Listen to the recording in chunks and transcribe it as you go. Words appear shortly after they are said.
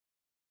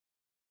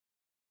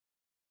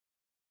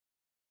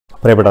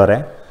പ്രിയപ്പെട്ടവരെ,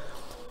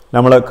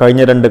 നമ്മൾ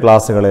കഴിഞ്ഞ 2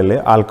 ക്ലാസ്സുകളിൽ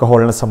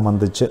ആൽക്കഹോളിനെ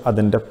സംബന്ധിച്ച്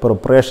അതിൻ്റെ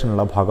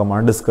പ്രിപ്പറേഷനുള്ള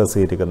ഭാഗമാണ് ഡിസ്കസ്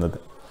ചെയ്തിരിക്കുന്നത്.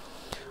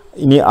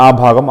 ഇനി ആ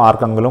ഭാഗം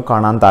ആർക്കെങ്കിലും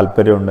കാണാൻ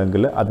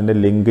താല്പര്യമുണ്ടെങ്കിൽ അതിൻ്റെ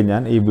ലിങ്ക്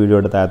ഞാൻ ഈ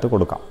വീഡിയോയുടെ താഴത്ത്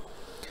കൊടുക്കാം.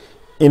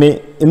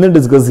 ഇന്ന്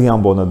ഡിസ്കസ് ചെയ്യാൻ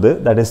പോകുന്നത്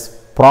that is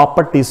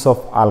properties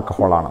of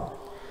ആൽക്കഹോളാണ്.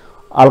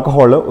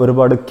 Alcohol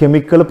ഒരുപാട്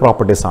കെമിക്കൽ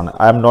പ്രോപ്പർട്ടീസ് ആണ്.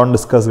 I am not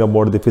discussing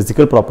about the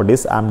physical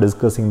properties, I am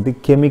discussing the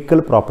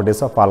chemical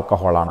properties of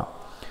ആൽക്കഹോളാണ്.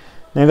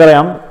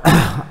 നിങ്ങൾക്കറിയാം,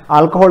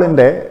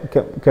 ആൽക്കഹോളിൻ്റെ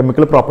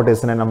കെമിക്കൽ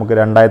പ്രോപ്പർട്ടീസിനെ നമുക്ക്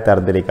 2ആയി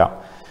തരംതിരിക്കാം.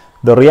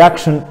 The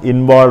reaction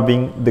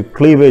involving the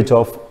cleavage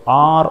of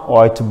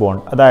OH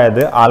bond,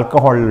 അതായത്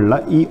ആൽക്കഹോളിലുള്ള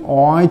ഈ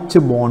OH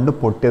bond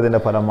പൊട്ടിയതിൻ്റെ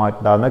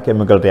ഫലമായിട്ടുണ്ടാകുന്ന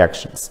chemical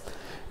reactions.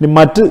 ഇനി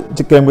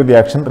മറ്റ് chemical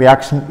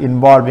reaction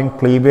involving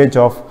cleavage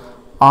of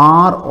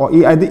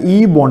അതായത് ഈ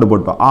bond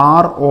പൊട്ടുക,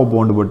 RO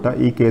bond പൊട്ടുക,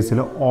 ഈ കേസിൽ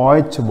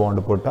OH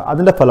ബോണ്ട് പൊട്ടുക,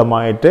 അതിൻ്റെ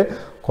ഫലമായിട്ട്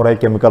കുറേ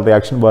കെമിക്കൽ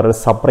റിയാക്ഷൻ വേറൊരു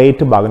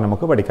സെപ്പറേറ്റ് ഭാഗം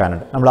നമുക്ക്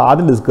പഠിക്കാനുണ്ട്. നമ്മൾ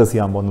ആദ്യം ഡിസ്കസ്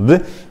ചെയ്യാൻ പോകുന്നത്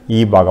ഈ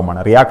ഭാഗമാണ്.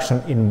 Reaction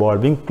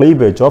involving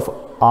cleavage of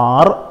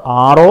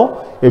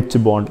ROH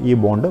bond, ഈ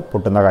ബോണ്ട്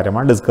പൊട്ടുന്ന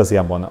കാര്യമാണ് ഡിസ്കസ്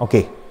ചെയ്യാൻ പോകുന്നത്.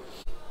 ഓക്കെ,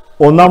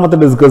 ഒന്നാമത്തെ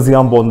ഡിസ്കസ്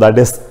ചെയ്യാൻ പോകുന്നത്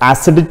that is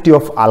acidity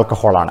of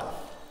alcohol ആണ്.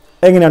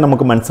 എങ്ങനെയാണ്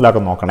നമുക്ക്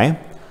മനസ്സിലാക്കാൻ നോക്കണേ.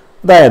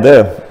 അതായത്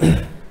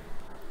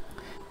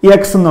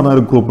X എന്ന്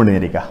പറഞ്ഞൊരു group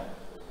ഉണ്ടെന്നിരിക്കുക,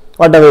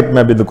 what ever it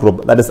may be the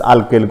group, that is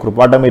alkyl group,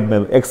 what ever it may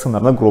be X എന്ന്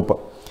പറഞ്ഞ ഗ്രൂപ്പ്.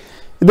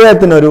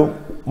 ഇദ്ദേഹത്തിനൊരു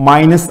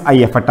 -I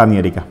എഫക്റ്റ് ആണെന്ന്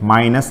വിചാരിക്കുക.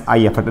 -I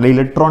എഫക്റ്റ് അല്ലെങ്കിൽ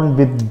ഇലക്ട്രോൺ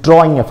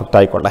വിത്ഡ്രോയിങ് എഫക്റ്റ്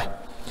ആയിക്കോട്ടെ.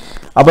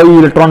 അപ്പോൾ ഈ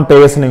ഇലക്ട്രോൺ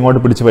പേഴ്സിനെ ഇങ്ങോട്ട്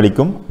പിടിച്ച്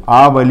വലിക്കും,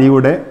 ആ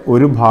വലിയുടെ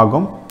ഒരു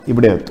ഭാഗം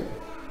ഇവിടെ എത്തും.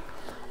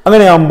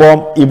 അങ്ങനെയാകുമ്പോൾ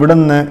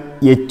ഇവിടുന്ന്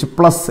H+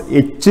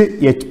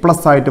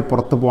 ആയിട്ട്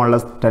പുറത്തു പോകാനുള്ള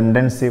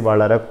ടെൻഡൻസി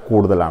വളരെ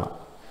കൂടുതലാണ്.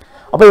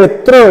 അപ്പോൾ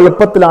എത്ര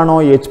എളുപ്പത്തിലാണോ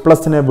H+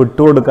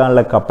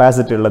 വിട്ടുകൊടുക്കാനുള്ള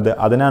കപ്പാസിറ്റി ഉള്ളത്,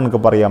 അതിനെ നമുക്ക്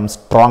പറയാം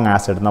സ്ട്രോങ്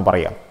ആസിഡ് എന്ന്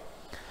പറയാം.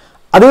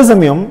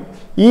 അതേസമയം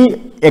ഈ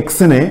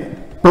Xന്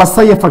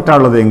 +I എഫക്റ്റ്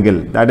ഉള്ളത് എങ്കിൽ,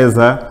 ദാറ്റ്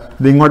ഈസ്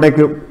ഇത്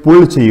ഇങ്ങോട്ടേക്ക് പുൾ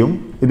ചെയ്യും,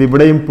 ഇത്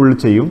ഇവിടെയും പുൾ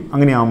ചെയ്യും.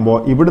 അങ്ങനെയാകുമ്പോൾ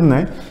ഇവിടുന്ന്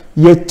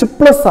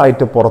H+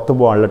 ആയിട്ട് പുറത്തു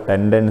പോകാനുള്ള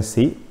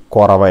ടെൻഡൻസി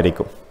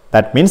കുറവായിരിക്കും.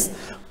 ദാറ്റ് മീൻസ്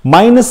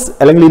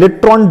അല്ലെങ്കിൽ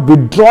ഇലക്ട്രോൺ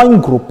വിത്ഡ്രോയിങ്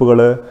ഗ്രൂപ്പുകൾ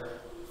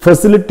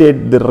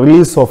facilitate the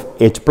release of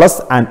H+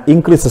 and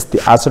increases the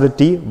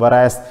acidity,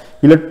 വെറാസ്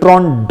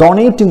electron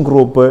donating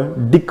group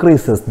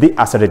decreases the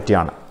acidity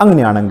ആണ്.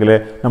 അങ്ങനെയാണെങ്കിൽ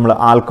നമ്മൾ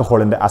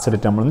ആൽക്കഹോളിൻ്റെ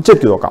അസിഡിറ്റി നമ്മളൊന്ന്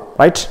ചെക്ക് ചെയ്ത് നോക്കാം.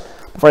 Right,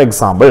 for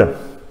example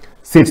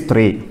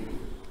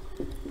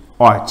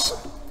CH3OH.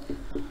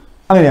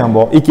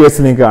 അങ്ങനെയാകുമ്പോൾ ഈ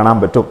കേസിൽ നിങ്ങൾക്ക് കാണാൻ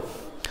പറ്റും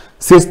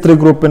CH3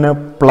 ഗ്രൂപ്പിന്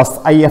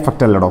 +I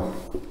എഫക്റ്റ് അല്ലടോ,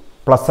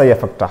 +I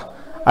എഫക്റ്റാ,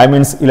 I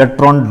means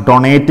electron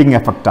donating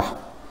എഫക്റ്റാ.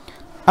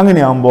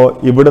 അങ്ങനെയാകുമ്പോൾ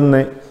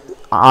ഇവിടുന്ന്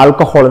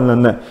ആൽക്കഹോളിൽ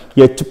നിന്ന്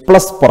H+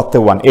 പുറത്ത്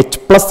പോകാൻ, H+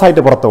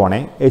 ആയിട്ട് പുറത്ത് പോകണേ,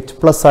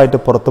 H+ ആയിട്ട്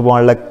പുറത്ത്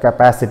പോകാനുള്ള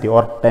capacity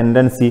or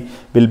tendency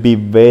will be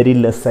very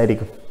less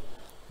ആയിരിക്കും.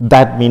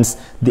 That means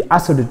the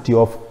acidity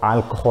of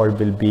alcohol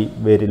will be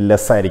very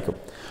less ആയിരിക്കും.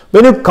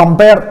 When you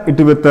compare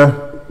it with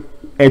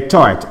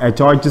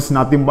HOH is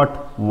nothing but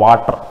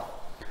water.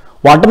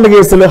 വാട്ടറിൻ്റെ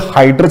കേസിൽ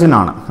ഹൈഡ്രജൻ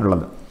ആണ്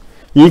ഉള്ളത്,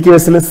 ഈ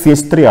കേസിൽ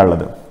CH3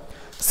 ആണുള്ളത്.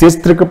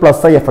 CH3ക്ക്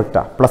 +I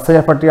എഫക്റ്റാണ്, +I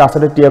എഫക്റ്റ്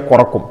അസിഡിറ്റിയെ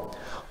കുറക്കും.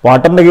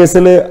 വാട്ടറിൻ്റെ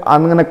കേസിൽ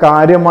അങ്ങനെ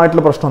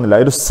കാര്യമായിട്ടുള്ള പ്രശ്നമൊന്നുമില്ല,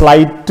 ഒരു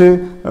സ്ലൈറ്റ്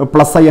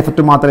 +I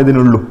എഫക്റ്റ് മാത്രമേ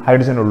ഇതിനുള്ളൂ,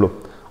 ഹൈഡ്രജനുള്ളൂ.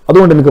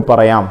 അതുകൊണ്ട് എനിക്ക്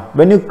പറയാം,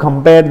 when you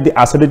compare the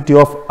acidity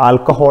of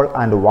alcohol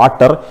and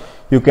water,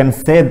 you can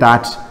say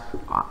that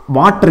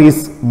water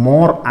is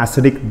more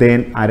acidic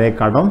then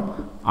ആരേക്കാളും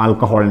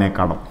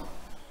ആൽക്കഹോളിനേക്കാളും.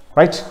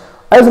 Right.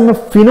 അതേസമയം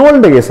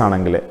ഫിനോളിൻ്റെ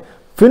കേസാണെങ്കിൽ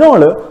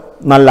ഫിനോള്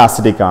നല്ല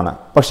അസിഡിക് ആണ്,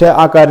 പക്ഷേ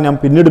ആ കാര്യം ഞാൻ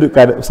പിന്നീട് ഒരു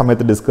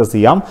സമയത്ത് ഡിസ്കസ്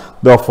ചെയ്യാം.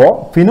 ദോഫോ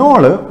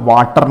ഫിനോള്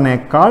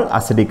വാട്ടറിനേക്കാൾ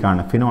അസിഡിക്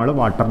ആണ്,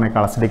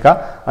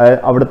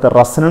 അവിടുത്തെ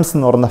റെസനൻസ്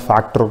എന്ന് പറയുന്ന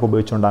ഫാക്ടറൊക്കെ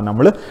ഉപയോഗിച്ചുകൊണ്ടാണ്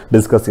നമ്മൾ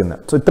ഡിസ്കസ്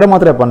ചെയ്യുന്നത്. സോ ഇത്ര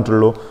മാത്രമേ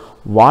പറഞ്ഞിട്ടുള്ളൂ,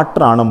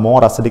 വാട്ടർ ആണ്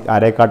more acidic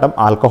ആരേക്കാട്ടും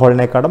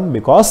ആൽക്കഹോളിനേക്കാട്ടും,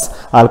 because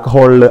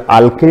ആൽക്കഹോളിൽ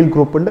alkyl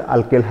group ഉണ്ട്,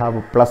 alkyl have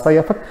 +I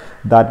effect,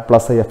 that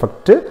 +I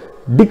effect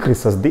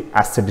decreases the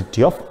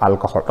acidity of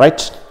alcohol.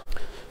 Right.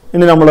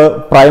 ഇനി നമ്മൾ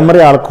primary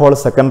alcohol,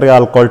 secondary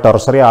alcohol,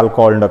 tertiary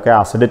ആൽക്കഹോളിൻ്റെ ഒക്കെ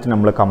അസിഡിറ്റി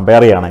നമ്മൾ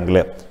കമ്പയർ ചെയ്യുകയാണെങ്കിൽ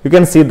you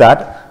can see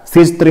that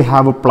CH3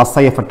 have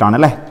 +I effect ആണ്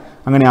അല്ലേ.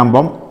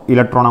 അങ്ങനെയാകുമ്പം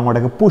electron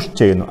അങ്ങോട്ടേക്ക് push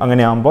ചെയ്യുന്നു,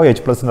 അങ്ങനെയാകുമ്പോൾ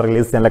H+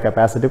 റിലീസ് ചെയ്യാനുള്ള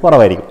കപ്പാസിറ്റി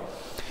കുറവായിരിക്കും.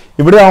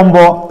 ഇവിടെ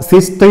ആകുമ്പോൾ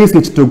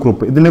CH3-CH2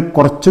 ഗ്രൂപ്പ് ഇതിന്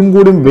കുറച്ചും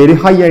കൂടി വെരി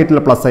ഹൈ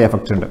ആയിട്ടുള്ള +I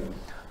എഫക്റ്റ് ഉണ്ട്.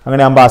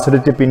 അങ്ങനെയാകുമ്പോൾ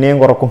അസിഡിറ്റി പിന്നെയും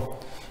കുറക്കും.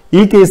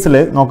 ഈ കേസിൽ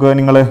നോക്കുക,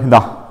 നിങ്ങൾ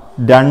ഇതാ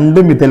 2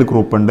 മിഥൈൽ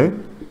ഗ്രൂപ്പ് ഉണ്ട്,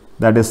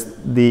 that is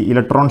the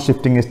electron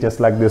shifting is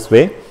just like this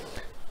way.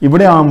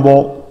 ഇവിടെ ആകുമ്പോൾ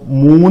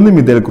 3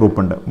 മിഥൈൽ ഗ്രൂപ്പ്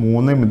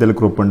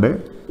ഉണ്ട്.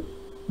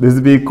 This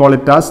we call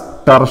it as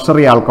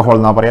tertiary alcohol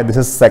എന്നാ പറയുക.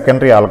 This is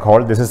secondary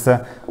alcohol, this is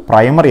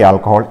primary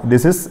alcohol,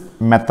 this is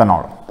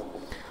methanol.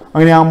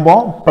 അങ്ങനെയാകുമ്പോൾ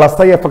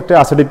 +I effect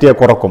അസിഡിറ്റിയെ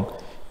കുറക്കും.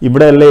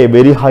 ഇവിടെ അല്ലേ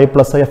very high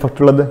 +I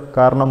effect ഉള്ളത്,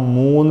 കാരണം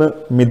 3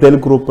 മിഥൈൽ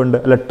ഗ്രൂപ്പ് ഉണ്ട്,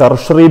 അല്ലെ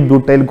tertiary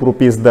butyl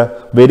group is the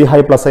very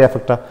high +I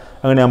effect.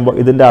 അങ്ങനെയാകുമ്പോൾ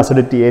ഇതിൻ്റെ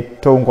അസിഡിറ്റി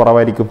ഏറ്റവും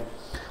കുറവായിരിക്കും.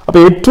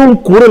 അപ്പോൾ ഏറ്റവും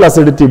കൂടുതൽ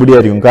അസിഡിറ്റി ഇവിടെ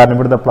ആയിരിക്കും, കാരണം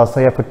ഇവിടുത്തെ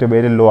 +I എഫക്റ്റ്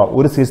വെരി ലോ,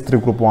 ഒരു CH3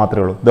 ഗ്രൂപ്പ്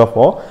മാത്രമേ ഉള്ളൂ.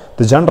 Therefore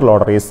the general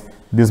order is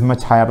this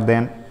much higher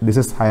than, this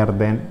is higher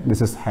than,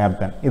 this is higher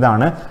than.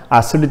 ഇതാണ്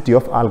അസിഡിറ്റി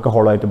ഓഫ്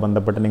ആൽക്കഹോളുമായിട്ട്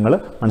ബന്ധപ്പെട്ട് നിങ്ങൾ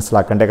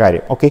മനസ്സിലാക്കേണ്ട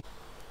കാര്യം. ഓക്കെ,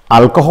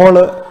 ആൽക്കഹോൾ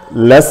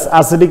ലെസ്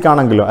acidic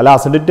ആണെങ്കിലും അല്ല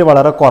acidity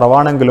വളരെ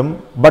കുറവാണെങ്കിലും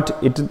but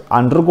it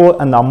undergo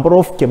a number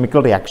of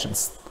chemical reactions.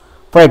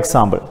 For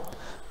example,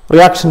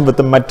 reaction with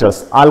the metals.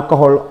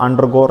 Alcohol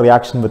undergo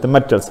reaction with the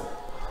metals.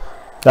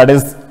 That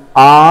is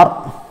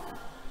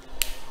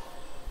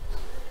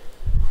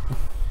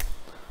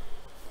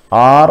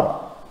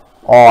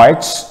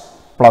ROH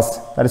plus,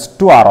 that is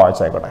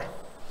 2ROH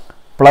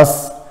plus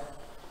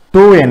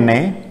 2Na.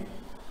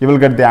 You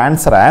will get the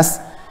answer as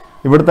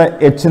ഇവിടുത്തെ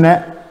H നെ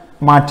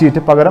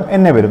മാറ്റിയിട്ട് പകരം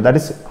Na വരും. That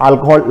is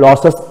alcohol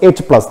loses H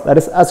plus, that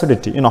is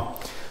acidity, you know.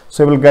 So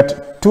you will get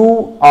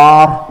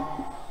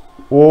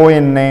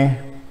 2RONA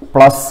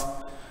plus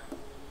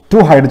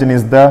 2 hydrogen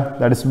is there,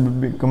 that is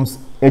becomes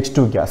H2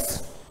 gas.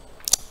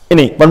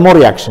 One more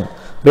reaction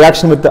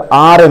with the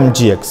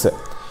RMGX. You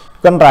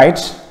can write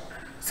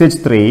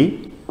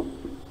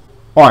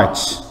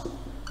CH3OH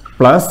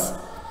plus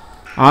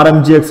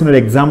RMGX in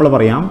example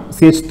parayam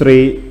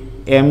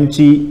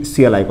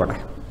CH3MgCl aikotte.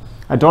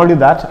 I told you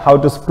that how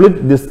to split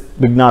this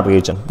Grignard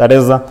reagent. That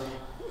is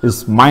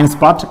minus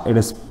part, it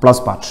is plus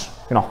part,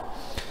 you know.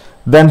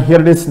 Then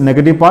here it is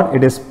negative part,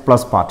 it is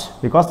plus part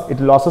because it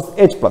loses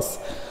H plus.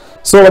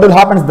 So what will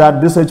happen is that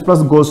this H plus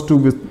goes to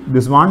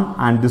this one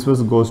and this was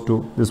goes to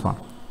this one.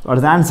 What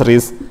the answer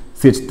is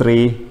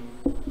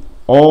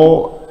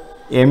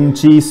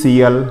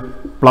CH3OMgCl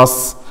plus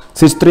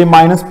CH3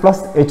 minus plus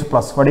H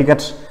plus. What do you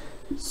get?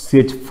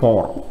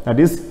 CH4. That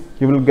is,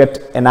 you will get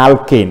an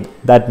alkane.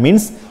 That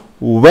means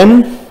when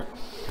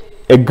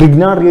a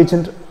Grignard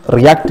reagent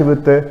react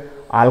with the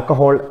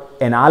alcohol,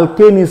 an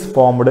alkane is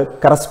formed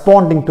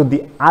corresponding to the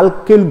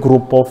alkyl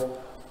group of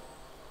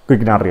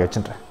Grignard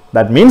reagent.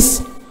 That means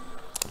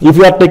if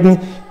you are taking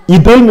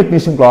ethyl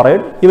magnesium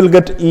chloride, you will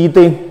get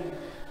ethane.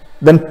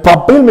 Then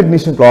propyl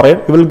magnesium chloride,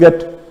 you will get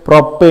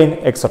propane,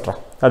 etc.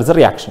 That is a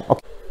reaction.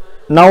 Okay.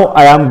 Now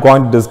I am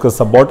going to discuss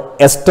about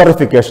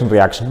esterification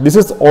reaction. This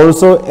is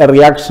also a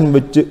reaction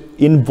which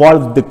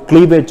involves the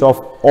cleavage of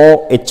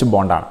OH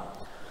bond.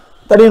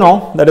 That you know,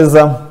 that is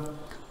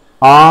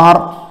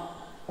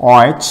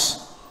ROH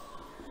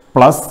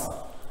plus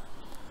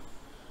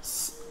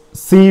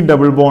C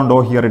double bond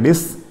O, here it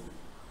is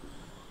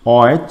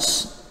OH,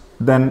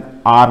 then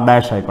R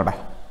dash aikotte,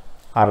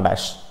 R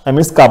dash. That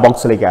means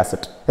carboxylic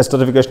acid.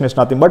 Esterification is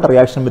nothing but a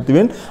reaction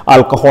between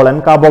alcohol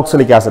and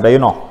carboxylic acid, you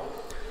know.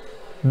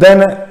 Then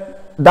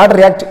that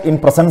react in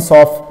presence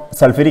of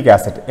sulfuric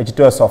acid,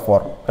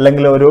 H2SO4,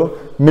 അല്ലെങ്കിൽ ഒരു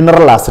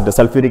mineral acid,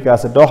 sulphuric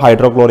ആസിഡോ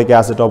hydrochloric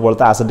ആസിഡോ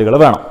പോലത്തെ ആസിഡുകൾ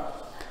വേണം.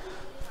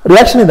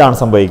 Reaction ഇതാണ്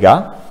സംഭവിക്കുക.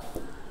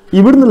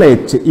 ഇവിടുന്നുള്ള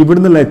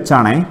H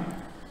ആണ്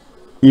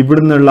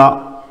ഇവിടുന്നുള്ള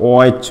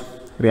OH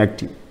react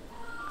ചെയ്യും.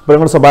 അപ്പോൾ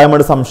നിങ്ങൾ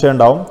സ്വാഭാവികമായിട്ട് സംശയം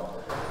ഉണ്ടാവും,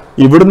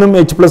 ഇവിടുന്നും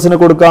H പ്ലസിന്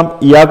കൊടുക്കാം,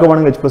 ഇയാൾക്ക്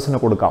വേണമെങ്കിൽ H പ്ലസിന്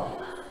കൊടുക്കാം.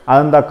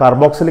 അതെന്താ,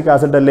 കാർബോക്സിലിക്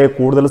ആസിഡ് അല്ലേ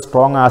കൂടുതൽ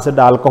സ്ട്രോങ്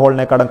ആസിഡ്,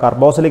 ആൽക്കഹോളിനെക്കാളും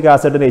കാർബോക്സിലിക്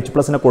ആസിഡിന് H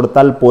പ്ലസിന്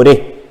കൊടുത്താൽ പോരെ?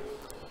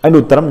 അതിൻ്റെ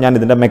ഉത്തരം ഞാൻ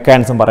ഇതിൻ്റെ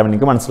മെക്കാനിസം പറയുമ്പോൾ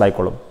എനിക്ക്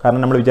മനസ്സിലായിക്കോളും. കാരണം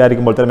നമ്മൾ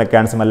വിചാരിക്കുമ്പോഴത്തെ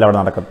മെക്കാനിസം അല്ല അവിടെ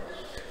നടക്കുന്നത്.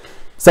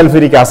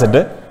 Sulphuric acid,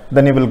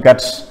 then you will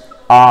get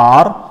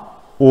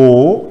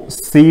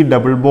ROC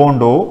double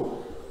bond O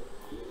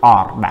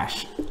R dash.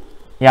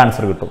 ഈ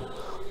ആൻസർ കിട്ടും.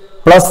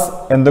 പ്ലസ്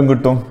എന്തും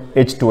കിട്ടും,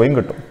 H2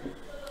 കിട്ടും.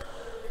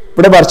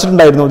 ഇവിടെ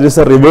വരച്ചിട്ടുണ്ടായിരുന്നു ദിസ്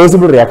എ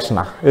റിവേഴ്സിബിൾ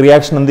റിയാക്ഷനാണ്. ഈ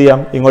റിയാക്ഷൻ എന്ത് ചെയ്യാം,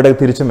 ഇങ്ങോട്ടേക്ക്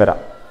തിരിച്ചും വരാം.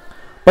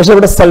 പക്ഷെ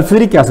ഇവിടെ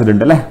സൾഫ്യൂരിക് ആസിഡ്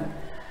ഉണ്ട് അല്ലേ.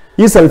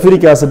 ഈ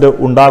സൾഫ്യൂരിക് ആസിഡ്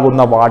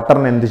ഉണ്ടാകുന്ന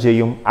വാട്ടറിനെ എന്ത്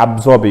ചെയ്യും,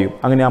 അബ്സോർബ് ചെയ്യും.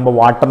 അങ്ങനെയാകുമ്പോൾ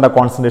വാട്ടറിൻ്റെ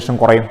കോൺസെൻട്രേഷൻ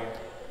കുറയും.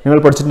 നിങ്ങൾ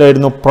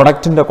പഠിച്ചിട്ടുണ്ടായിരുന്നു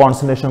പ്രൊഡക്റ്റിൻ്റെ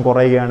കോൺസെൻട്രേഷൻ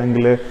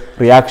കുറയുകയാണെങ്കിൽ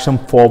റിയാക്ഷൻ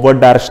ഫോർവേഡ്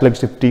ഡയറക്ഷനിലേക്ക്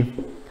ഷിഫ്റ്റ് ചെയ്യും.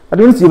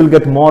 That means you will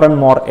get more and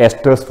more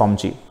എസ്റ്റേഴ്സ് form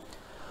ചെയ്യും.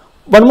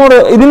 വൺ മോർ,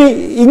 ഇതിന്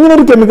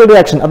ഇങ്ങനൊരു കെമിക്കൽ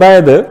റിയാക്ഷൻ,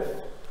 അതായത്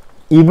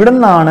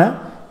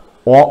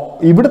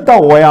ഇവിടുത്തെ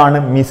O ആണ്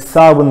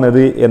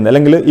മിസ്സാവുന്നത് എന്ന്,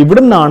 അല്ലെങ്കിൽ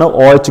ഇവിടുന്നാണ്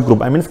OH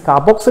group, I means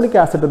carboxylic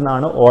ആസിഡിൽ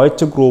നിന്നാണ്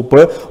OH ഗ്രൂപ്പ്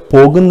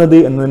പോകുന്നത്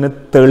എന്നതിന്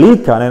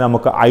തെളിയിക്കാൻ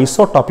നമുക്ക്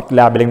ഐസോടോപ്പിക്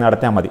ലാബലിംഗ്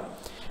നടത്തിയാൽ മതി.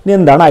 ഇനി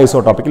എന്താണ്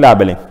ഐസോടോപ്പിക്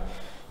ലാബലിംഗ്?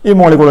 ഈ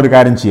മോളിക്കൂൾ ഒരു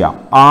കാര്യം ചെയ്യാം,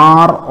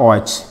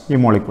 ROH ഈ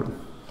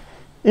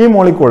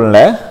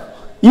മോളിക്കൂളിലെ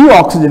ഈ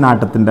ഓക്സിജൻ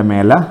ആറ്റത്തിൻ്റെ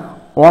മേലെ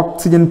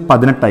ഓക്സിജൻ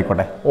 18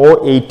 ആയിക്കോട്ടെ,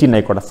 O18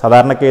 ആയിക്കോട്ടെ.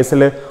 സാധാരണ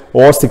കേസിൽ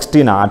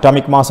O16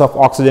 atomic mass of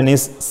oxygen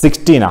is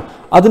 16.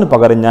 അതിന്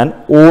പകരം ഞാൻ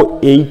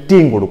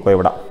O18 കൊടുക്കുക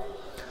ഇവിടെ.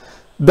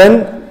 ദെൻ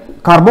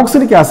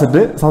കാർബോക്സിലിക്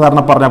ആസിഡ് സാധാരണ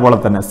പറഞ്ഞ പോലെ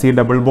തന്നെ C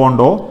double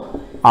bond O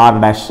R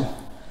dash.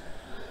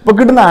 ഇപ്പോൾ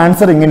കിട്ടുന്ന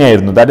ആൻസർ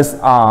ഇങ്ങനെയായിരുന്നു, that is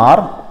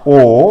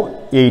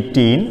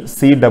RO18 C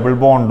double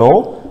bond O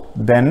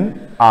then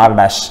R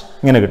dash,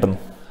 ഇങ്ങനെ കിട്ടുന്നു.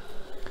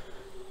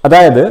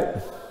 അതായത്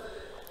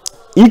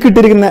ഈ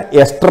കിട്ടിയിരിക്കുന്ന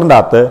എസ്റ്ററിൻ്റെ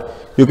അകത്ത്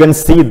you can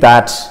see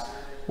that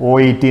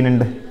O18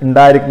 ഉണ്ട്,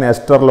 ഉണ്ടായിരിക്കുന്ന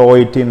എസ്റ്ററിൽ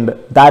O18 ഉണ്ട്.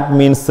 ദാറ്റ്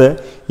മീൻസ്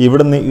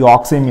ഇവിടുന്ന് ഈ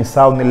ഓക്സിജൻ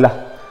മിസ്സാവുന്നില്ല.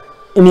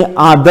 ഇനി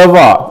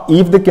അഥവാ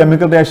if the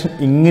chemical reaction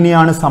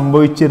ഇങ്ങനെയാണ്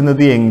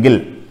സംഭവിച്ചിരുന്നത് എങ്കിൽ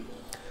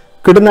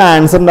കിട്ടുന്ന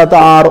ആൻസറിൻ്റെ അകത്ത്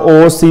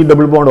ROC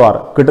ഡബിൾ ബോണ്ട് R,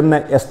 കിട്ടുന്ന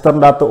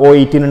എസ്റ്ററിൻ്റെ അകത്ത്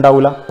O18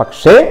 ഉണ്ടാവില്ല.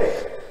 പക്ഷേ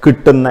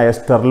കിട്ടുന്ന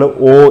എസ്റ്ററിൽ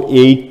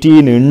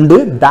O18 ഉണ്ട്.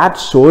 ദാറ്റ്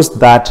ഷോസ്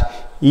ദാറ്റ്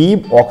ഈ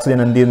ഓക്സിജൻ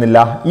എന്ത് ചെയ്യുന്നില്ല,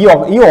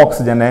 ഈ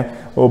ഓക്സിജനെ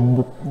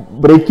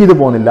ബ്രേക്ക് ചെയ്ത്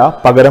പോകുന്നില്ല,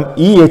 പകരം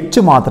ഈ H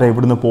മാത്രമേ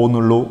ഇവിടുന്ന്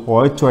പോകുന്നുള്ളൂ.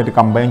 OH ആയിട്ട്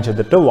കമ്പൈൻ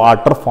ചെയ്തിട്ട്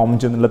വാട്ടർ ഫോം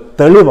ചെയ്യുന്നുള്ള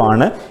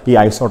തെളിവാണ് ഈ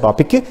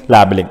ഐസോടോപ്പിക്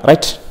ലാബലിംഗ്,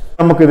 റൈറ്റ്?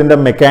 നമുക്ക് ഇതിന്റെ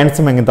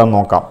മെക്കാനിസം എങ്ങനെയാണെന്ന്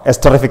നോക്കാം.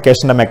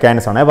 എസ്റ്ററിഫിക്കേഷന്റെ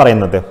മെക്കാനിസം ആണ്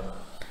പറയുന്നത്.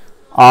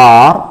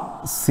 R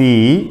C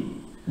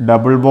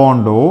double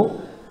bond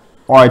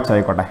O H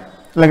ആയിക്കോട്ടെ,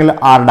 അല്ലെങ്കിൽ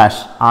R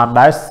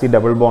dash C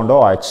double bond O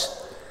H.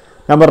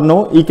 ഞാൻ പറഞ്ഞു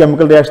ഈ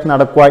കെമിക്കൽ റിയാക്ഷൻ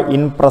നടക്കുക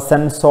in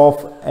presence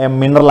of A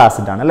mineral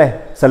acid ആണ് അല്ലേ,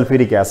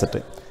 സൾഫ്യൂരിക് ആസിഡ്.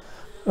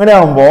 ഇങ്ങനെ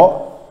ആകുമ്പോൾ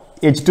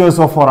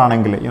H2SO4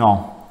 ആണെങ്കിൽ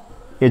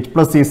H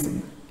plus is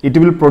it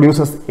will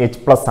produces H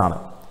plus ആണ്,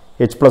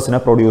 H പ്ലസിനെ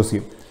പ്രൊഡ്യൂസ്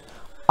ചെയ്യും.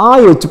 ആ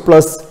H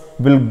plus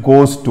will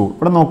goes to,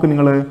 ഇവിടെ നോക്ക്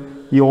നിങ്ങൾ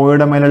ഈ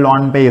ഓയുടെ മേലെ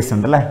ലോൺ പേസ്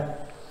ഉണ്ട് അല്ലേ,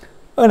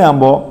 അങ്ങനെ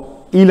ആകുമ്പോൾ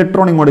ഈ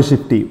ഇലക്ട്രോൺ ഇങ്ങോട്ട്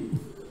ഷിഫ്റ്റ്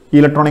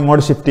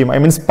ചെയ്യും, ഐ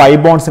മീൻസ് പൈ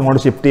ബോൺസ്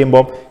ഇങ്ങോട്ട് ഷിഫ്റ്റ്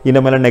ചെയ്യുമ്പോൾ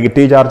ഇതിൻ്റെ മേലെ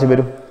നെഗറ്റീവ് ചാർജ്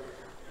വരും.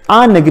 ആ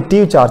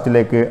നെഗറ്റീവ്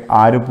ചാർജിലേക്ക്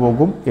ആര്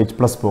പോകും? H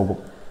പ്ലസ് പോകും.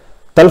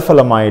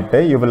 തൽഫലമായിട്ട്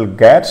you will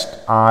get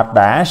R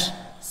dash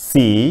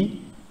C,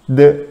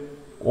 ഇത്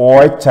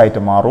OH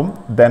ആയിട്ട് മാറും.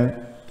 Then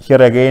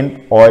here again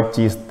OH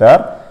is there,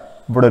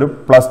 ഇവിടെ ഒരു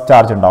പ്ലസ്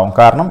ചാർജ് ഉണ്ടാവും,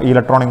 കാരണം ഈ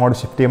ഇലക്ട്രോൺ ഇങ്ങോട്ട്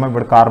ഷിഫ്റ്റ് ചെയ്യുമ്പോൾ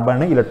ഇവിടെ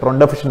കാർബൺ ഇലക്ട്രോൺ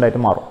ഡെഫിഷ്യൻ്റ്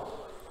ആയിട്ട് മാറും.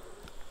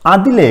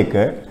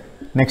 അതിലേക്ക്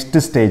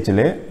നെക്സ്റ്റ് സ്റ്റേജിൽ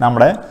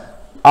നമ്മുടെ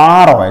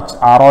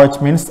ROH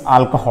മീൻസ്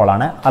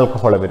ആൽക്കഹോളാണ്,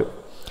 ആൽക്കഹോൾ വരും.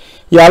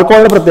 ഈ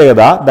ആൽക്കഹോളിൻ്റെ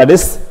പ്രത്യേകത ദാറ്റ്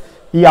ഈസ്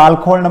ഈ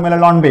ആൽക്കഹോളിൻ്റെ മേലെ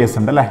ലോൺ പേസ്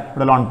ഉണ്ട് അല്ലേ,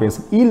 ഇവിടെ ലോൺ പേസ്,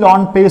 ഈ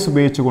ലോൺ പേസ്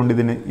ഉപയോഗിച്ചുകൊണ്ട്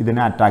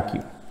ഇതിനെ അറ്റാക്ക്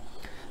ചെയ്യും.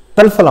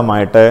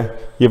 തൽഫലമായിട്ട്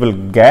you will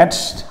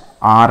get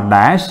R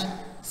dash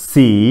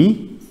C,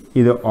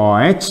 ഇത്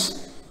OH,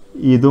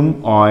 ഇതും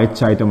OH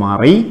ആയിട്ട്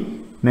മാറി.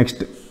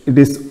 Next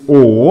it is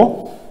O,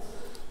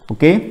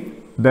 okay.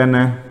 Then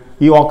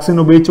ഈ ഓക്സിജൻ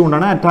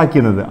ഉപയോഗിച്ചുകൊണ്ടാണ് അറ്റാക്ക്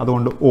ചെയ്യുന്നത്,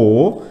 അതുകൊണ്ട് O.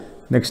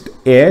 നെക്സ്റ്റ്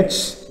H,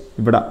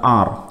 ഇവിടെ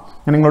R.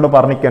 ഞാൻ നിങ്ങളോട്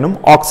പറഞ്ഞിരിക്കാനും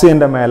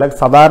ഓക്സിജൻ്റെ മേലെ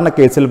സാധാരണ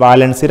കേസിൽ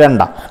വാലൻസി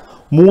 2,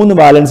 3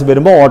 ബാലൻസ്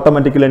വരുമ്പോൾ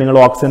ഓട്ടോമാറ്റിക്കലി നിങ്ങൾ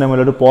ഓക്സിജൻ്റെ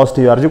മേലെ ഒരു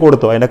പോസിറ്റീവ് ചാർജ്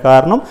കൊടുത്തു. അതിൻ്റെ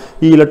കാരണം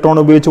ഈ ഇലക്ട്രോൺ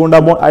ഉപയോഗിച്ചുകൊണ്ട്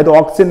അതായത്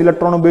ഓക്സിജൻ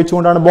ഇലക്ട്രോൺ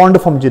ഉപയോഗിച്ചുകൊണ്ടാണ് ബോണ്ട്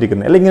ഫോം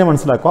ചെയ്തിരിക്കുന്നത്. അല്ലെങ്കിൽ ഇങ്ങനെ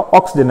മനസ്സിലാക്കുക,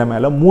 ഓക്സിജൻ്റെ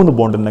മേലെ 3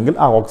 ബോണ്ട് ഉണ്ടെങ്കിൽ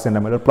ആ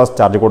ഓക്സിജൻ്റെ മേലെ ഒരു പ്ലസ്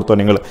ചാർജ് കൊടുത്തു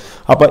നിങ്ങൾ,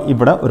 അപ്പോൾ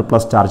ഇവിടെ ഒരു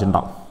പ്ലസ് ചാർജ്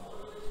ഉണ്ടാവും.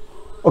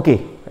 ഓക്കെ,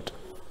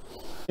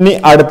 ഇനി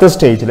അടുത്ത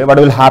സ്റ്റേജിൽ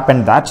വാട്ട് വിൽ ഹാപ്പൻ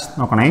ദാറ്റ്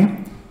നോക്കണേ,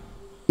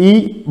 ഈ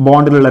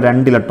ബോണ്ടിലുള്ള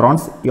 2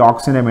 ഇലക്ട്രോൺസ് ഈ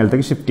ഓക്സിജൻ്റെ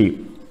മേലത്തേക്ക് ഷിഫ്റ്റ് ചെയ്യും.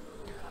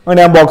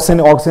 അങ്ങനെ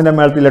ഓക്സിജൻ്റെ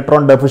മേലത്തെ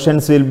electron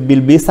deficiency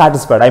will be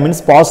satisfied, I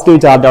means positive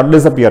charge അവിടെ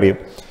ഡിസപ്പിയർ ചെയ്യും.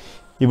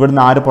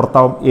 ഇവിടുന്ന് ആര്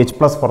പുറത്താവും? H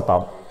plus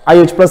പുറത്താവും. ആ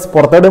H പ്ലസ്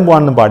പുറത്തേടും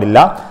പോകാനൊന്നും പാടില്ല.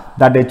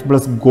 That H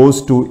plus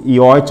goes to ഈ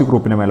OH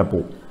ഗ്രൂപ്പിന് മേലെ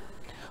പോകും.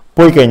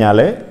 പോയി കഴിഞ്ഞാൽ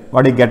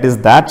what you get is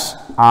that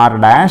are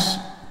dash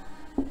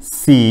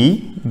C,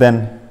 then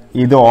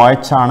ഇത്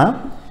OH ആണ്.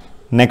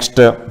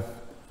 നെക്സ്റ്റ്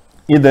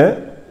ഇത്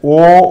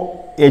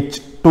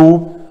OH2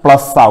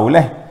 പ്ലസ് ആവും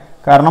അല്ലേ,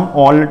 കാരണം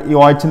ഓൾറെഡി ഈ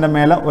OHൻ്റെ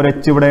മേലെ ഒരു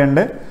H ഇവിടെ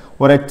ഉണ്ട്,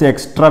 ഒരു H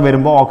എക്സ്ട്രാ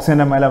വരുമ്പോൾ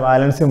ഓക്സിജൻ്റെ മേലെ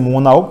വാലൻസി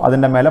 3 ആവും,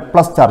 അതിൻ്റെ മേലെ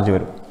പ്ലസ് ചാർജ്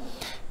വരും.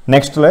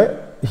 നെക്സ്റ്റിൽ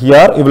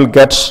here you will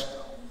get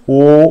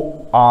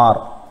OR,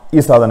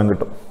 ഈ സാധനം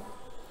കിട്ടും.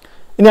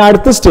 ഇനി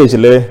അടുത്ത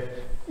സ്റ്റേജിൽ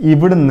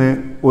ഇവിടുന്ന്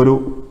ഒരു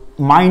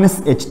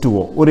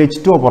 -H2O, ഒരു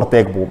H2O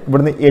പുറത്തേക്ക് പോകും.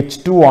 ഇവിടുന്ന്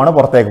H2O ആണ്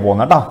പുറത്തേക്ക്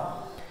പോകുന്നത് കേട്ടോ.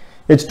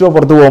 H2O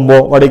പുറത്ത്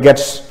പോകുമ്പോൾ what you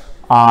get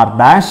R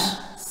dash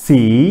C,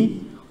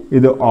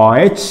 ഇത്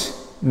OH,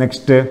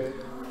 നെക്സ്റ്റ്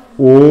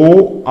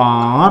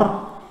OR,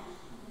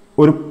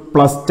 ഒരു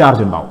പ്ലസ്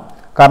ചാർജ് ഉണ്ടാവും,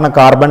 കാരണം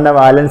കാർബണിന്റെ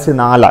വാലൻസി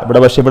 4, ഇവിടെ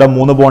പക്ഷേ ഇവിടെ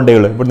 3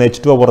 ബോണ്ടുകൾ, ഇവിടുന്ന്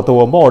H2O പുറത്ത്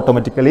പോകുമ്പോൾ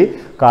ഓട്ടോമാറ്റിക്കലി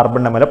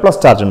കാർബണിന്റെ മേലെ പ്ലസ്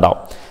ചാർജ് ഉണ്ടാവും.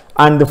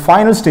 ആൻഡ് ദ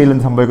ഫൈനൽ സ്റ്റേജിൽ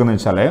എന്ത് സംഭവിക്കുന്നത്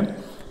വെച്ചാൽ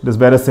ഇറ്റ് ഇസ്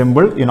വെരി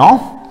സിമ്പിൾ,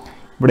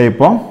 ഇവിടെ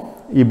ഇപ്പോൾ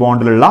ഈ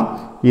ബോണ്ടിലുള്ള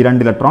ഈ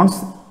 2 ഇലക്ട്രോൺസ്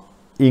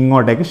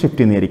ഇങ്ങോട്ടേക്ക് ഷിഫ്റ്റ്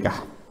ചെയ്യുന്നതായിരിക്കുക.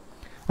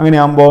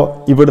 അങ്ങനെയാകുമ്പോൾ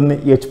ഇവിടുന്ന്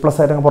H പ്ലസ്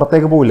ആയിട്ട് അങ്ങ്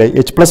പുറത്തേക്ക് പോകില്ലേ,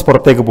 H പ്ലസ്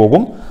പുറത്തേക്ക്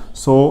പോകും.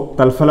 So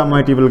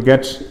തൽഫലമായിട്ട് you will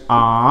get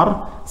R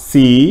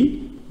C,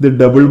 ഇത്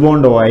double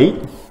bond OI,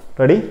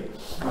 ready.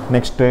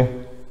 Next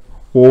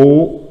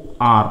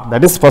OR,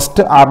 that is first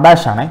R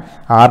dash ആണ്,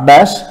 R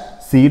dash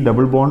C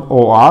double bond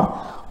OR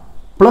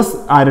plus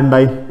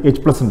ആരുണ്ടായി H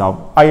plus ഉണ്ടാവും.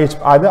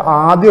 അത്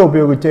ആദ്യം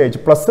ഉപയോഗിച്ച് H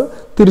പ്ലസ്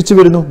തിരിച്ചു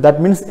വരുന്നു.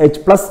 That means H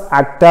plus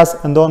act as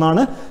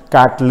എന്തോന്നാണ്,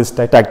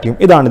 catalyst ആയിട്ട് ആക്ട് ചെയ്യും.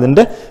 ഇതാണ്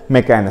ഇതിൻ്റെ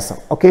മെക്കാനിസം.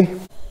 ഓക്കെ,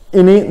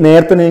 ഇനി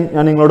നേരത്തെ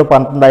ഞാൻ നിങ്ങളോട്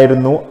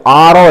പറഞ്ഞിട്ടുണ്ടായിരുന്നു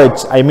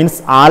ROH, ഐ മീൻസ്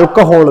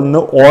ആൽക്കഹോളിൽ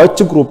നിന്ന് OH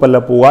ഗ്രൂപ്പ് അല്ല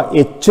പോവുക,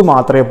 H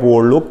മാത്രമേ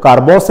പോവുള്ളൂ.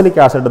 കാർബോക്സിലിക്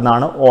ആസിഡ്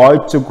നിന്നാണ്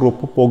OH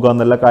ഗ്രൂപ്പ് പോകുക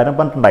എന്നുള്ള കാര്യം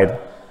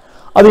പറഞ്ഞിട്ടുണ്ടായിരുന്നു.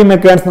 അത് ഈ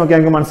മെക്കാനിസം നോക്കി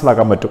നമുക്ക്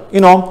മനസ്സിലാക്കാൻ പറ്റും.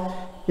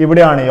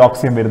 ഇവിടെയാണ് ഈ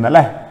ഓക്സിജൻ വരുന്നത്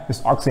അല്ലേ,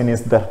 oxygen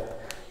is there.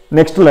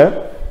 നെക്സ്റ്റിൽ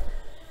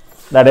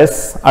that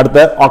is അടുത്ത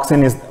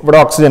ഓക്സിജൻ ഈസ്, ഇവിടെ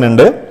ഓക്സിജൻ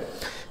ഉണ്ട്.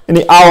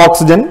 ഇനി ആ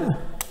ഓക്സിജൻ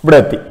ഇവിടെ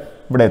എത്തി,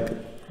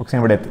 ഓക്സിജൻ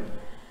ഇവിടെ എത്തി.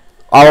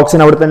 ആ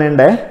ഓക്സിജൻ അവിടെ തന്നെ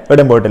ഉണ്ട്,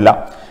 എവിടെയും പോയിട്ടില്ല.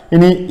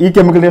 ഇനി ഈ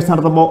കെമിക്കൽ റിയാക്ഷൻ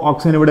നടത്തുമ്പോൾ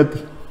ഓക്സിജൻ ഇവിടെ എത്തി,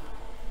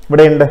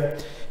 ഇവിടെ ഉണ്ട്.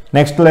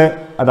 നെക്സ്റ്റിൽ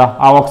അതാ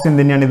ആ ഓക്സിജൻ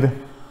തന്നെയാണിത്,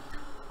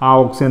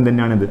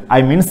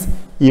 ഐ മീൻസ്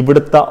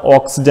ഇവിടുത്തെ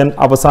ഓക്സിജൻ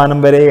അവസാനം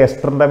വരെ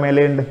എസ്റ്ററിൻ്റെ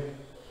മേലെയുണ്ട്,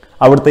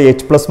 അവിടുത്തെ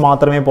H പ്ലസ്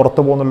മാത്രമേ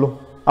പുറത്തു പോകുന്നുള്ളൂ.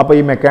 അപ്പോൾ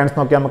ഈ മെക്കാനിസം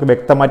നോക്കി നമുക്ക്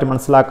വ്യക്തമായിട്ട്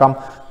മനസ്സിലാക്കാം,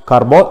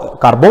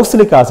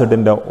 കാർബോക്സിലിക്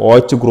ആസിഡിൻ്റെ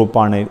OH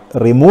ഗ്രൂപ്പാണ്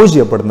റിമൂവ്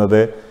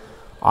ചെയ്യപ്പെടുന്നത്,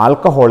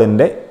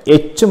 ആൽക്കഹോളിൻ്റെ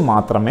H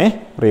മാത്രമേ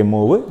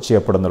റിമൂവ്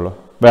ചെയ്യപ്പെടുന്നുള്ളൂ.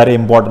 വെരി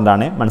ഇമ്പോർട്ടൻ്റ്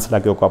ആണ്,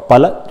 മനസ്സിലാക്കി വെക്കുക.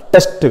 പല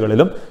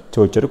ടെസ്റ്റുകളിലും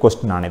ചോദിച്ചൊരു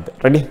ക്വസ്റ്റ്യൻ ആണിത്.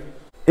 റെഡി,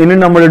 ഇനി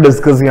നമ്മൾ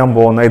ഡിസ്കസ് ചെയ്യാൻ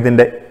പോകുന്ന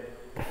ഇതിൻ്റെ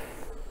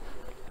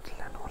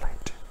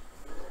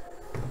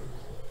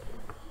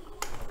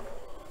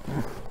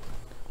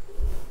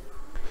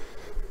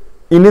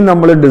ഇനി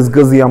നമ്മൾ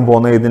ഡിസ്കസ് ചെയ്യാൻ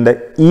പോകുന്നത് ഇതിൻ്റെ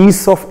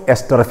ഈസ് ഓഫ്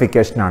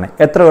എസ്റ്ററിഫിക്കേഷൻ ആണ്.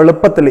 എത്ര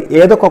എളുപ്പത്തിൽ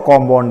ഏതൊക്കെ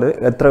കോമ്പൗണ്ട്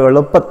എത്ര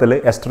എളുപ്പത്തിൽ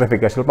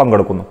എസ്റ്ററിഫിക്കേഷനിൽ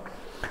പങ്കെടുക്കുന്നു.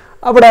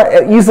 അവിടെ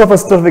ഈസ് ഓഫ്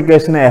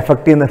എസ്റ്ററിഫിക്കേഷനെ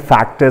എഫക്ട് ചെയ്യുന്ന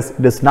factors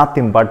it is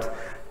nothing but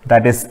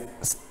that is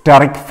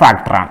steric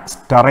ഫാക്ടറാണ്.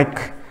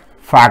 സ്റ്റെറിക്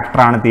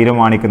ഫാക്ടറാണ്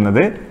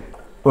തീരുമാനിക്കുന്നത്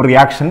ഒരു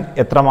റിയാക്ഷൻ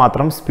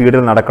എത്രമാത്രം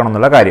സ്പീഡിൽ നടക്കണം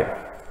എന്നുള്ള കാര്യം.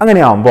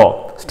 അങ്ങനെയാകുമ്പോൾ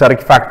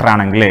സ്റ്റെറിക് ഫാക്ടർ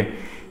ആണെങ്കിൽ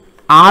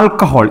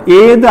ആൽക്കഹോൾ,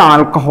 ഏത്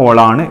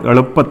ആൽക്കഹോളാണ്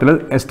എളുപ്പത്തിൽ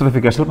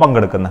എസ്റ്ററിഫിക്കേഷനിൽ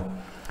പങ്കെടുക്കുന്നത്?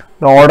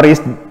 The order is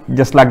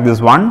just like this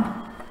one.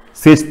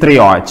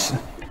 CH3OH,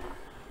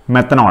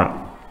 methanol,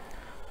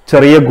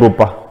 ചെറിയ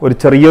ഗ്രൂപ്പാ, ഒരു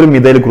ചെറിയൊരു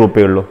മിഥൈൽ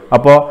ഗ്രൂപ്പേ ഉള്ളൂ.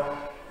 അപ്പോൾ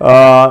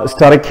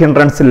സ്റ്റെറിക്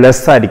ഹിൻഡ്രൻസ്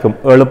ലെസ് ആയിരിക്കും,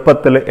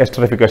 എളുപ്പത്തിൽ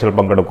എസ്റ്ററിഫിക്കേഷനിൽ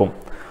പങ്കെടുക്കും.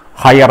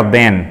 ഹയർ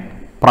ദാൻ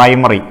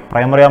പ്രൈമറി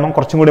ആകുമ്പോൾ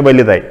കുറച്ചും കൂടി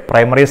വലുതായി.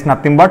 Primary is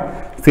nothing but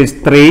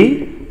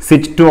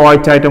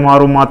CH2OH ആയിട്ട്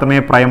മാറും,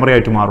 മാത്രമേ പ്രൈമറി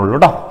ആയിട്ട് മാറുള്ളൂ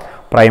കേട്ടോ.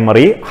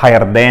 Primary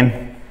higher than,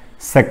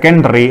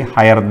 secondary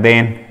higher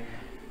than,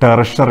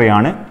 tertiary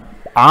ആണ്.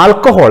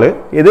 ആൽക്കഹോൾ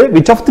ഇത്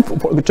which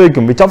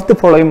of the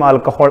following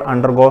alcohol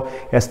undergo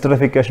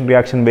esterification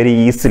reaction very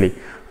easily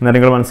എന്നാൽ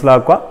നിങ്ങൾ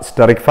മനസ്സിലാക്കുക.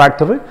 സ്റ്റെറിക്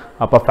ഫാക്ടർ,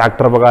 അപ്പോൾ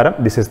ഫാക്ടർ പ്രകാരം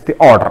ദിസ് ഇസ് ദി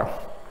ഓർഡർ.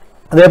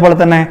 അതേപോലെ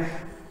തന്നെ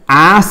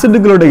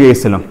ആസിഡുകളുടെ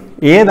കേസിലും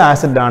ഏത്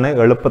ആസിഡാണ്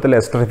എളുപ്പത്തിൽ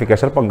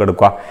എസ്റ്ററിഫിക്കേഷൻ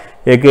പങ്കെടുക്കുക?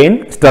 എഗെയിൻ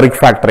സ്റ്റെറിക്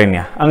ഫാക്ടർ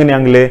തന്നെയാണ്.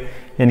 അങ്ങനെയാണെങ്കിൽ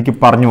എനിക്ക്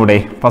പറഞ്ഞുകൂടെ,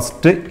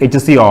 ഫസ്റ്റ്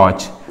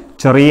HCOH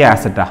ചെറിയ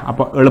ആസിഡാണ്,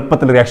 അപ്പോൾ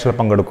എളുപ്പത്തിൽ റിയാക്ഷനിൽ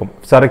പങ്കെടുക്കും.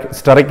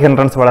 സ്റ്റെറിക്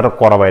ഹിൻഡ്രൻസ് വളരെ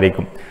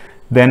കുറവായിരിക്കും.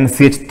 ദെൻ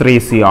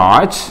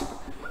CH3COH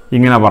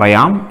ഇങ്ങനെ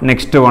പറയാം.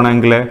 നെക്സ്റ്റ്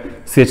വേണമെങ്കിൽ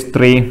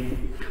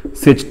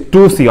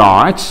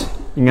CH2COH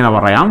ഇങ്ങനെ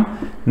പറയാം.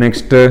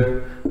 Next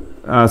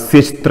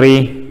CH3,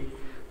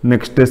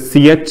 next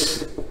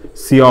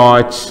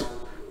CHCOH,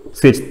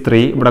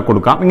 CH3 ഇവിടെ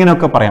കൊടുക്കാം.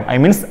 ഇങ്ങനെയൊക്കെ പറയാം. ഐ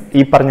മീൻസ്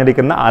ഈ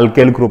പറഞ്ഞിരിക്കുന്ന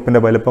ആൽക്കൈൽ ഗ്രൂപ്പിന്റെ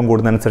വലുപ്പം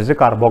കൂടുന്നതനുസരിച്ച്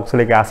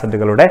കാർബോക്സിലിക്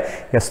ആസിഡുകളുടെ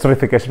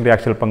എസ്റ്ററിഫിക്കേഷൻ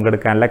റിയാക്ഷനിൽ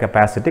പങ്കെടുക്കാനുള്ള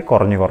കപ്പാസിറ്റി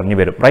കുറഞ്ഞു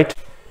വരും. റൈറ്റ്.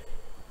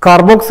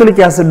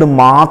 കാർബോക്സിലിക് ആസിഡ്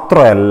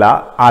മാത്രമല്ല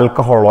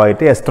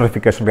ആൽക്കഹോളുമായിട്ട്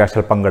എസ്റ്ററിഫിക്കേഷൻ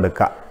റിയാക്ഷനിൽ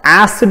പങ്കെടുക്കുക.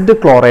 ആസിഡ്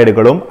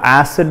ക്ലോറൈഡുകളും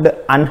ആസിഡ്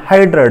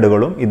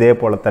അൺഹൈഡ്രൈഡുകളും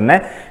ഇതേപോലെ തന്നെ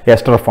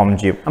എസ്റ്റർ ഫോം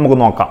ചെയ്യും. നമുക്ക്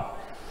നോക്കാം.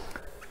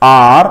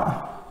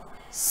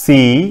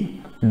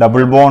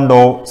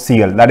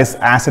 RC≡CL that is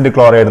acid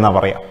chloride എന്നാ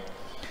പറയാം.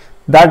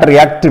 That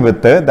react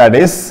with that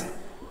is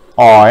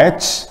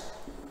OH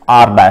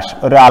R'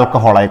 ഒരു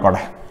ആൽക്കഹോൾ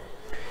ആയിക്കോട്ടെ.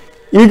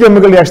 ഈ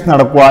കെമിക്കൽ റിയാക്ഷൻ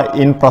നടക്കുക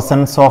ഇൻ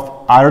പ്രസൻസ് ഓഫ്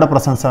ആരുടെ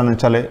പ്രസൻസ് ആണെന്ന്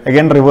വെച്ചാൽ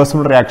again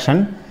reversible reaction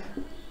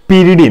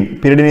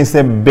pyridine is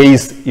a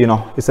base,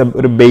 is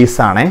ഒരു ബേസ്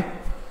ആണ്.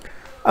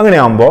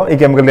 അങ്ങനെയാകുമ്പോൾ ഈ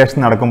കെമിക്കൽ റിയാക്ഷൻ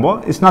നടക്കുമ്പോൾ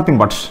ഇറ്റ്സ് നത്തിങ്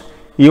ബട്ട്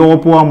ഈ ഓ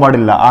പോകാൻ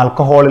പാടില്ല,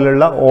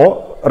 ആൽക്കഹോളിലുള്ള ഓ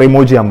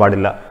റിമൂവ് ചെയ്യാൻ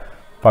പാടില്ല.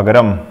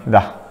 പകരം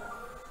ഇതാ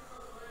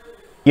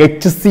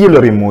HCl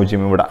റിമൂവ്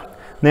ചെയ്യും. ഇവിടെ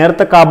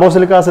നേരത്തെ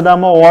കാർബോക്സിലിക് ആസിഡ്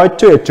ആകുമ്പോൾ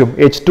OH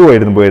H2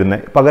 ആയിരുന്നു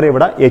പോയിരുന്നത്. പകരം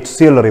ഇവിടെ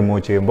HCl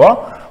റിമൂവ് ചെയ്യുമ്പോൾ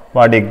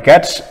വാട്ട് യു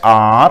ഗെറ്റ്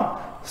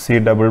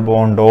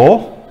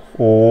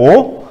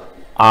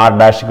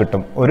R≡COOR'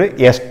 കിട്ടും. ഒരു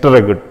എസ്റ്റർ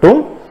കിട്ടും,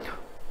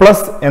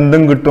 പ്ലസ്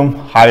എന്തും കിട്ടും,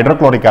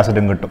 ഹൈഡ്രോക്ലോറിക്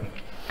ആസിഡും കിട്ടും.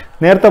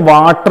 നേരത്തെ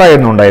വാട്ടർ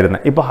ആയിരുന്നു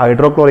ഉണ്ടായിരുന്നത്, ഇപ്പോൾ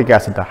ഹൈഡ്രോക്ലോറിക്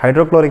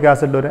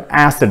ആസിഡ് ഒരു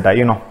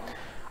ആസിഡാണ്.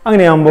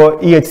 അങ്ങനെയാകുമ്പോൾ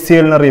ഈ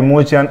HClനെ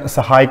റിമൂവ് ചെയ്യാൻ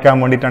സഹായിക്കാൻ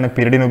വേണ്ടിയിട്ടാണ്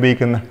pyridine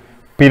ഉപയോഗിക്കുന്നത്.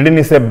 pyridine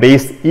is a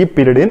base. ഈ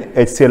pyridine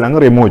HCl അങ്ങ്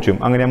റിമൂവ് ചെയ്യും.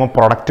 അങ്ങനെയാകുമ്പോൾ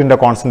പ്രൊഡക്റ്റിന്റെ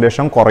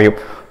കോൺസെൻട്രേഷൻ കുറയും.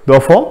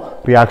 Therefore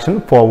റിയാക്ഷൻ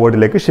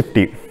ഫോർവേഡിലേക്ക് ഷിഫ്റ്റ്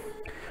ചെയ്യും.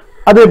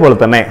 അതേപോലെ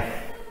തന്നെ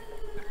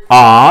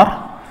R≡COOR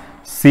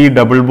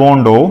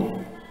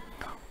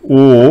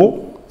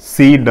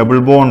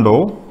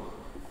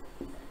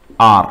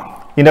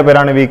ഇതിന്റെ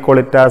പേരാണ് we call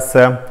it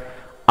as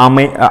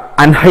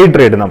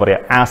anhydrite എന്ന്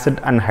പറയാം. ആസിഡ്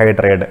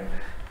അൺഹൈഡ്രേറ്റ്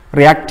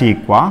റിയാക്ട്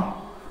ചെയ്യുക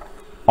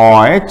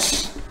OH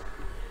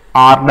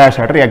R'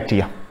 ആയിട്ട് റിയാക്ട്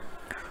ചെയ്യാം.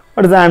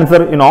 What is the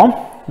answer?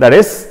 That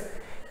is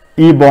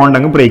ഈ ബോണ്ട്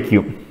അങ്ങ് ബ്രേക്ക്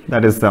ചെയ്യും.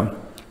 ദാറ്റ് ഈസ്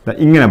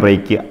ഇങ്ങനെ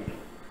ബ്രേക്ക് ചെയ്യുക.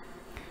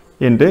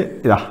 എന്നിട്ട്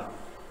ഇതാ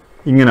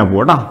ഇങ്ങനെ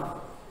പോകട്ടാ.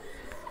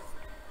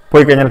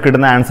 പോയി കഴിഞ്ഞാൽ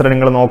കിട്ടുന്ന ആൻസർ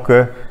നിങ്ങൾ നോക്ക്.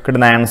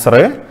 കിട്ടുന്ന ആൻസർ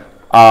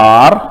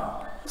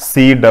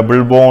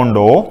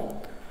RC≡O.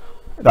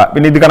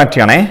 പിന്നെ ഇത് കണക്ട്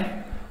ചെയ്യണേ.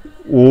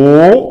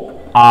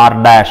 OR'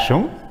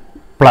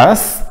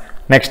 പ്ലസ്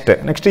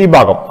നെക്സ്റ്റ് ഈ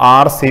ഭാഗം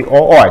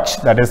RCOOH.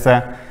 ദാറ്റ് ഈസ്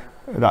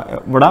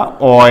ഇവിടെ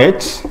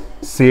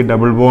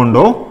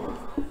OHC≡O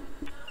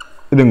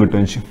ഇതും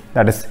കിട്ടും.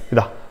 ദാറ്റ് ഈസ്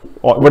ഇതാ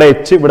ഇവിടെ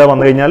H ഇവിടെ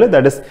വന്നു കഴിഞ്ഞാൽ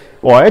that is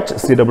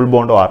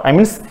OHC≡R. I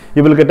means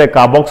you will get A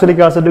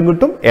carboxylic ആസിഡും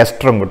കിട്ടും,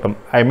 എസ്റ്ററും കിട്ടും.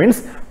 I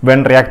means when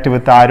react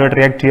with ആരുമായിട്ട്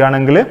റിയാക്ട്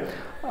ചെയ്യുകയാണെങ്കിൽ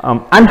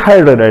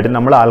അൺഹൈഡ്രേറ്റ് ആയിട്ട്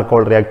നമ്മൾ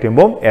ആൽക്കഹോൾ റിയാക്ട്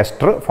ചെയ്യുമ്പോൾ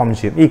എസ്റ്റർ ഫോം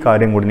ചെയ്യും. ഈ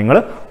കാര്യം കൂടി നിങ്ങൾ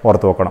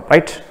ഓർത്ത് വെക്കണം.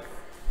 റൈറ്റ്.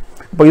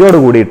 അപ്പോൾ ഇതോട്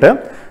കൂടിയിട്ട്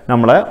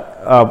നമ്മൾ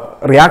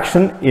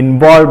reaction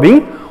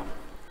involving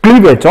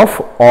cleavage of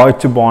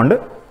OH bond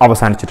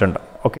അവസാനിച്ചിട്ടുണ്ട്.